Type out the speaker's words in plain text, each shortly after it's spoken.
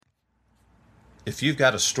If you've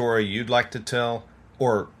got a story you'd like to tell,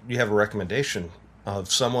 or you have a recommendation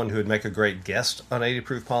of someone who would make a great guest on 80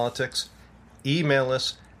 Proof Politics, email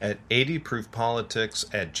us at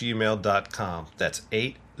 80proofpolitics@gmail.com. That's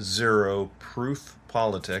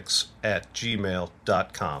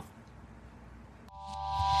 80proofpolitics@gmail.com.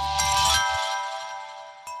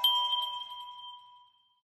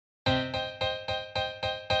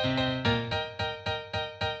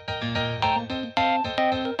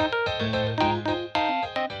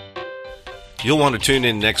 You'll want to tune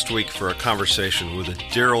in next week for a conversation with a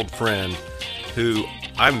dear old friend who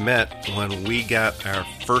I met when we got our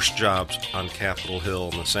first jobs on Capitol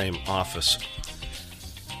Hill in the same office.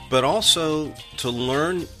 But also to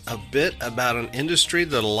learn a bit about an industry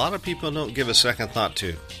that a lot of people don't give a second thought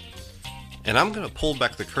to. And I'm going to pull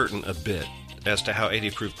back the curtain a bit as to how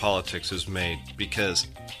 80 Proof Politics is made, because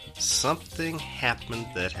something happened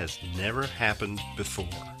that has never happened before.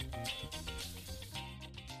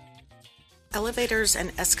 Elevators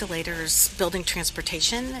and escalators building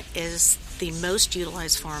transportation is the most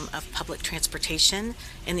utilized form of public transportation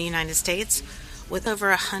in the United States, with over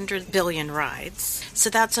 100 billion rides. So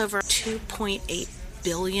that's over 2.8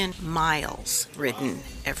 billion miles ridden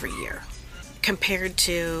every year. Compared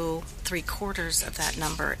to 3/4 of that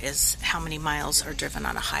number is how many miles are driven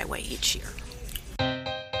on a highway each year.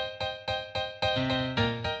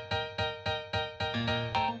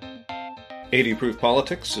 "80 Proof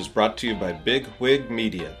Politics" is brought to you by Big Wig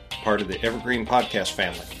Media, part of the Evergreen Podcast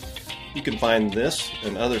family. You can find this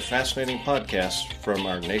and other fascinating podcasts from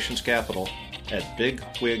our nation's capital at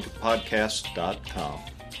bigwigpodcast.com.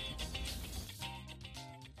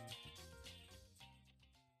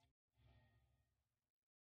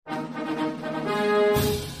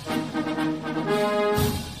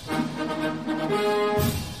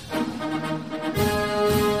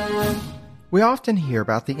 We often hear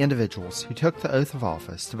about the individuals who took the oath of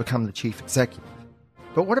office to become the chief executive.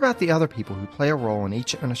 But what about the other people who play a role in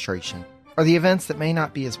each administration, or the events that may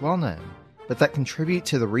not be as well known, but that contribute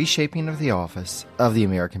to the reshaping of the office of the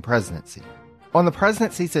American presidency? On the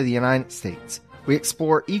Presidencies of the United States, we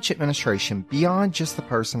explore each administration beyond just the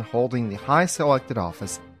person holding the highest elected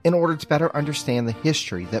office in order to better understand the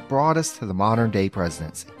history that brought us to the modern-day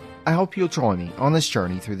presidency. I hope you'll join me on this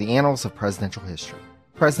journey through the annals of presidential history.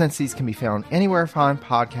 Presidencies can be found anywhere fine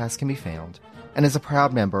podcasts can be found, and is a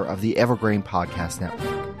proud member of the Evergreen Podcast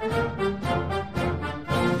Network.